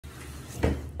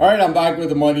All right, I'm back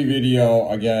with a money video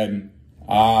again.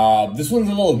 This one's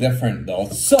a little different though.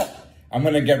 So I'm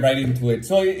gonna get right into it.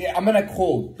 So I'm gonna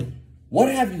quote,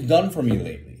 "What have you done for me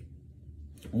lately?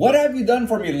 What have you done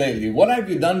for me lately? What have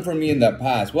you done for me in the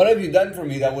past? What have you done for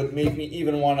me that would make me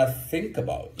even want to think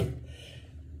about you?"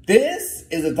 This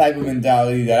is a type of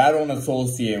mentality that I don't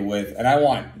associate with and I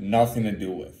want nothing to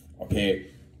do with, okay?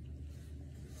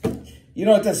 You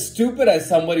know, it's as stupid as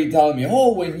somebody telling me,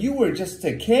 "Oh, when you were just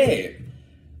a kid,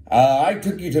 I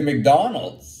took you to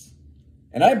McDonald's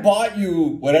and I bought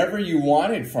you whatever you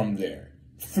wanted from there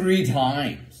 3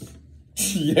 times."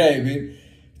 You know what I mean?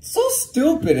 It's so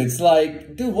stupid. It's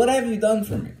like, dude, what have you done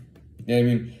for me? You know what I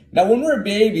mean? Now, when we're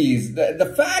babies,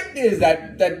 the fact is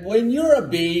that when you're a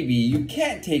baby, you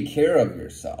can't take care of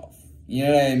yourself. You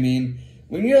know what I mean?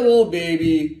 When you're a little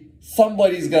baby,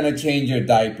 somebody's going to change your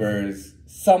diapers.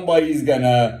 Somebody's going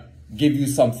to give you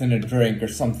something to drink or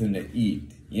something to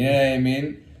eat. You know what I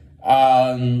mean?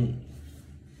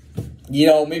 You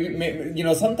know, maybe, you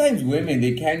know, sometimes women,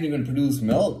 they can't even produce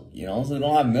milk, you know, so they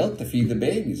don't have milk to feed the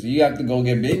baby. So you have to go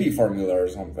get baby formula or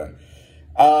something.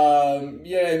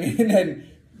 Yeah, I mean, and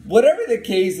whatever the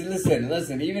case,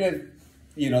 listen, even if,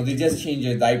 you know, they just changed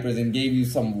your diapers and gave you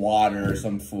some water or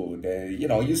some food, you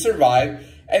know, you survived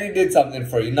and it did something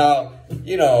for you. Now,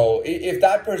 you know, if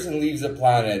that person leaves the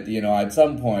planet, you know, at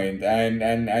some point and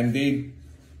they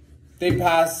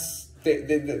pass,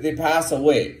 they pass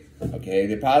away, okay?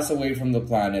 They pass away from the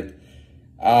planet.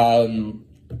 You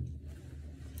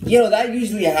know, that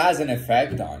usually has an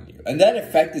effect on you. And that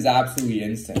effect is absolutely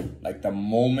instant. Like the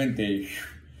moment there's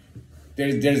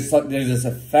this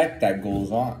effect that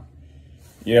goes on.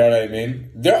 You know what I mean?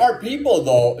 There are people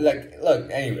though, like, look,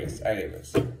 anyways,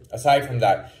 aside from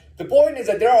that, the point is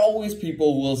that there are always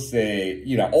people who will say,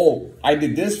 you know, "Oh, I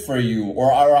did this for you,"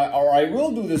 or I will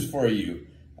do this for you.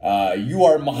 You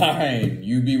are mine,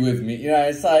 you be with me. You know,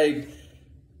 it's like,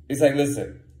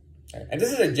 listen, and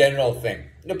this is a general thing.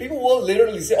 You know, people will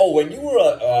literally say, "Oh, when you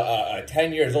were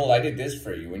 10 years old, I did this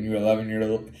for you. When you were 11 years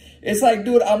old." It's like,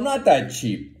 dude, I'm not that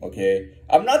cheap, okay?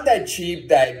 I'm not that cheap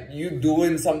that you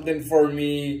doing something for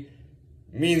me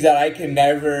means that I can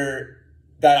never,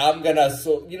 that I'm gonna,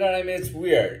 so, you know what I mean? It's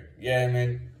weird, you know what I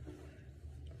mean?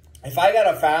 If I got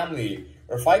a family,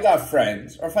 or if I got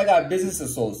friends, or if I got business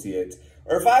associates,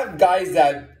 or if I have guys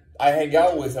that I hang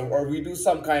out with, or we do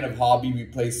some kind of hobby, we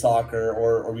play soccer,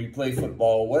 or we play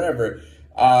football, whatever,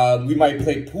 we might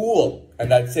play pool, and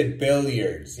that's it,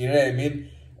 billiards, you know what I mean?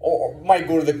 Or might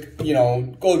go to the, you know,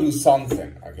 go do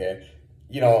something, okay?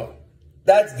 You know,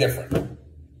 that's different.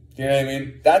 You know what I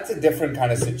mean? That's a different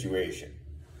kind of situation.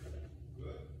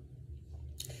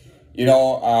 You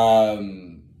know,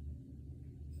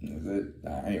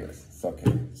 anyways, it's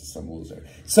okay. It's just some loser.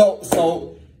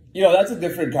 So, you know, that's a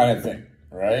different kind of thing,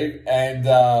 right? And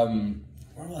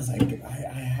where was I?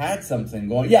 I had something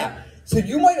going. Yeah. So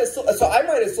I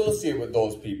might associate with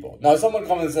those people. Now, someone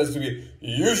comes and says to me,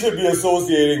 "You should be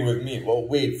associating with me." Well,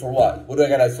 wait, for what? What do I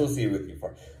got to associate with you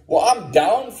for? Well, I'm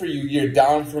down for you. You're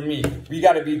down for me. We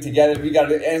got to be together. And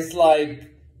it's like,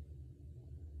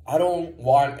 I don't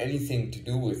want anything to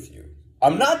do with you.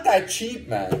 I'm not that cheap,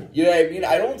 man. You know what I mean?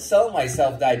 I don't sell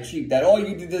myself that cheap. That, "Oh,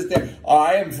 you did this, that. Oh,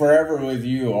 I am forever with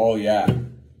you." Oh, yeah.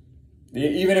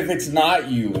 Even if it's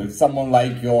not you, if someone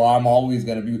like you, I'm always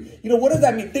going to be, you know, what does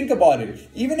that mean? Think about it.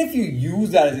 Even if you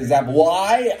use that as an example, well,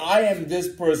 I am this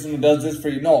person who does this for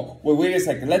you. No, wait a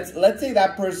second. Let's say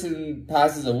that person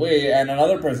passes away and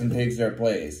another person takes their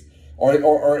place. Or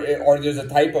there's a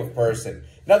type of person.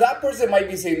 Now that person might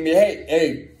be saying to me,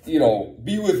 hey, you know,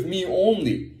 be with me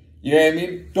only. You know what I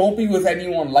mean? Don't be with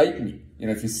anyone like me. You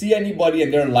know, if you see anybody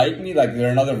and they're like me, like they're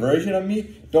another version of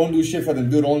me, don't do shit for them,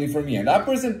 do it only for me. And that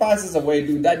person passes away,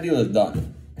 dude, that deal is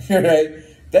done. Right?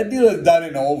 That deal is done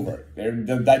and over.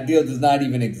 That deal does not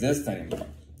even exist anymore.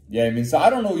 You know what I mean? So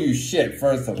I don't owe you shit,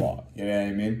 first of all. You know what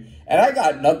I mean? And I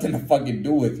got nothing to fucking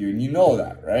do with you, and you know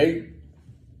that, right?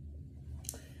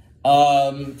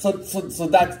 So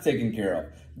that's taken care of.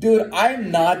 Dude, I'm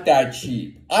not that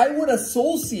cheap. I would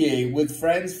associate with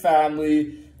friends,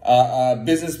 family,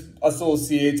 business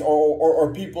associates,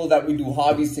 or people that we do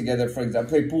hobbies together, for example,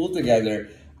 play pool together,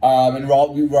 and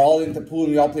we were all into pool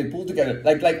and we all play pool together.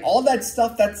 Like all that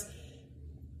stuff, that's,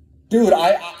 dude,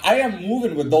 I am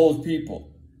moving with those people.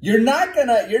 You're not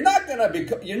gonna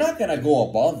go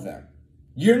above them.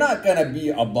 You're not gonna be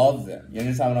above them. You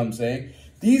understand what I'm saying?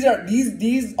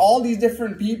 All these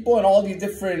different people and all these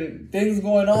different things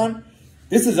going on.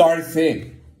 This is our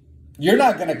thing. You're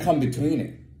not gonna come between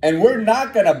it. And we're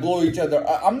not going to blow each other.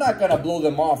 I'm not going to blow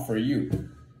them off for you.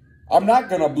 I'm not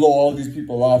gonna blow all these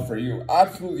people off for you.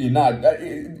 Absolutely not.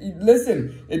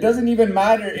 Listen, it doesn't even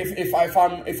matter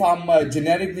if I'm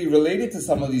genetically related to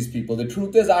some of these people. The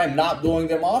truth is, I am not blowing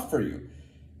them off for you.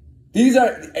 These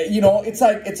are, you know, it's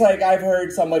like I've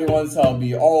heard somebody once tell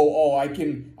me, oh, I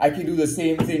can do the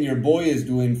same thing your boy is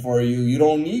doing for you. You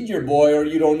don't need your boy, or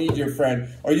you don't need your friend,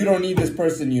 or you don't need this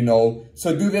person, you know.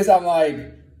 So do this. I'm like,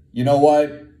 you know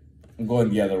what? I'm going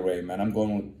the other way, man. I'm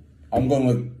going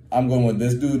with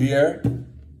this dude here,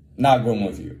 not going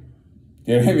with you.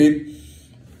 You know what I mean?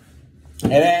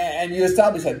 And you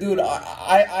establish that, dude.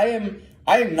 I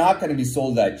am not gonna be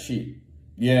sold that cheap.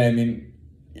 You know what I mean?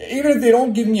 Even if they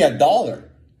don't give me $1,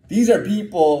 these are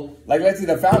people, like, let's say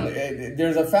the family,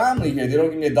 there's a family here, they don't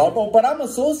give me $1, but I'm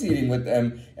associating with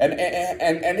them, and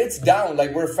it's down,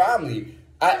 like, we're family.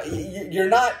 You're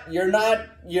not, you know what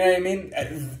I mean?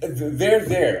 They're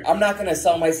there. I'm not going to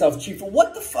sell myself cheap for,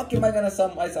 what the fuck am I going to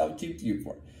sell myself cheap to you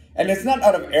for? And it's not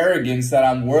out of arrogance that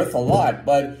I'm worth a lot,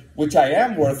 but, which I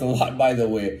am worth a lot, by the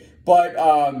way, but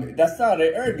that's not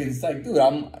an arrogance. It's like, dude,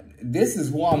 this is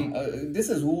who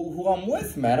I'm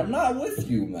with, man. I'm not with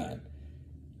you, man.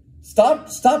 Stop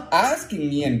asking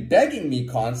me and begging me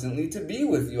constantly to be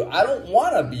with you. I don't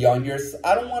want to be I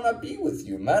don't want to be with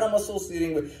you, man. I'm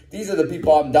associating with, these are the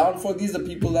people I'm down for. These are the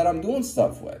people that I'm doing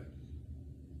stuff with.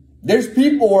 There's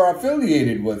people who are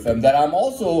affiliated with them that I'm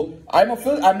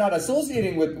not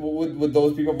associating with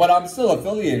those people, but I'm still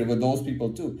affiliated with those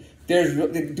people too.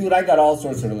 Dude, I got all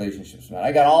sorts of relationships, man.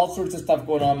 I got all sorts of stuff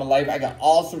going on in my life. I got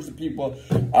all sorts of people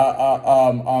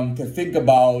to think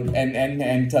about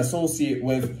and to associate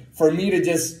with, for me to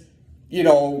just, you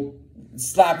know,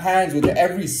 slap hands with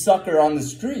every sucker on the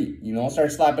street, you know,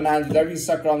 start slapping hands with every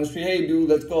sucker on the street. Hey, dude,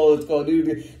 let's go,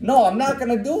 dude. No, I'm not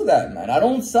going to do that, man. I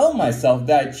don't sell myself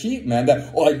that cheap, man.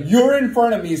 That, oh, you're in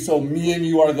front of me, so me and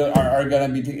you are going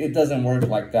to be, it doesn't work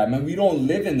like that, man. We don't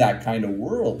live in that kind of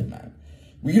world, man.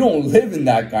 We don't live in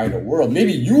that kind of world.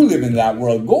 Maybe you live in that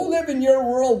world. Go live in your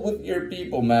world with your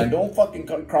people, man. Don't fucking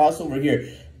cross over here.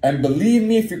 And believe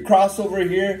me, if you cross over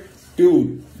here,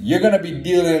 dude, you're going to be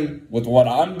dealing with what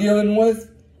I'm dealing with,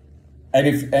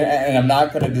 and I'm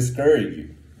not going to discourage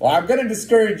you. Well, I'm going to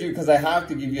discourage you because I have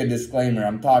to give you a disclaimer.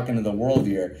 I'm talking to the world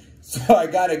here. So I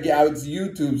got to get, it's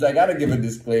YouTube, so I got to give a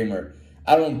disclaimer.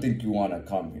 I don't think you want to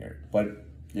come here. But,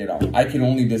 you know, I can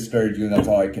only discourage you, and that's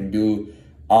all I can do.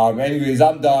 Anyways,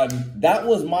 I'm done. That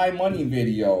was my money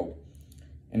video.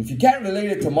 And if you can't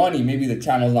relate it to money, maybe the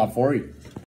channel's not for you.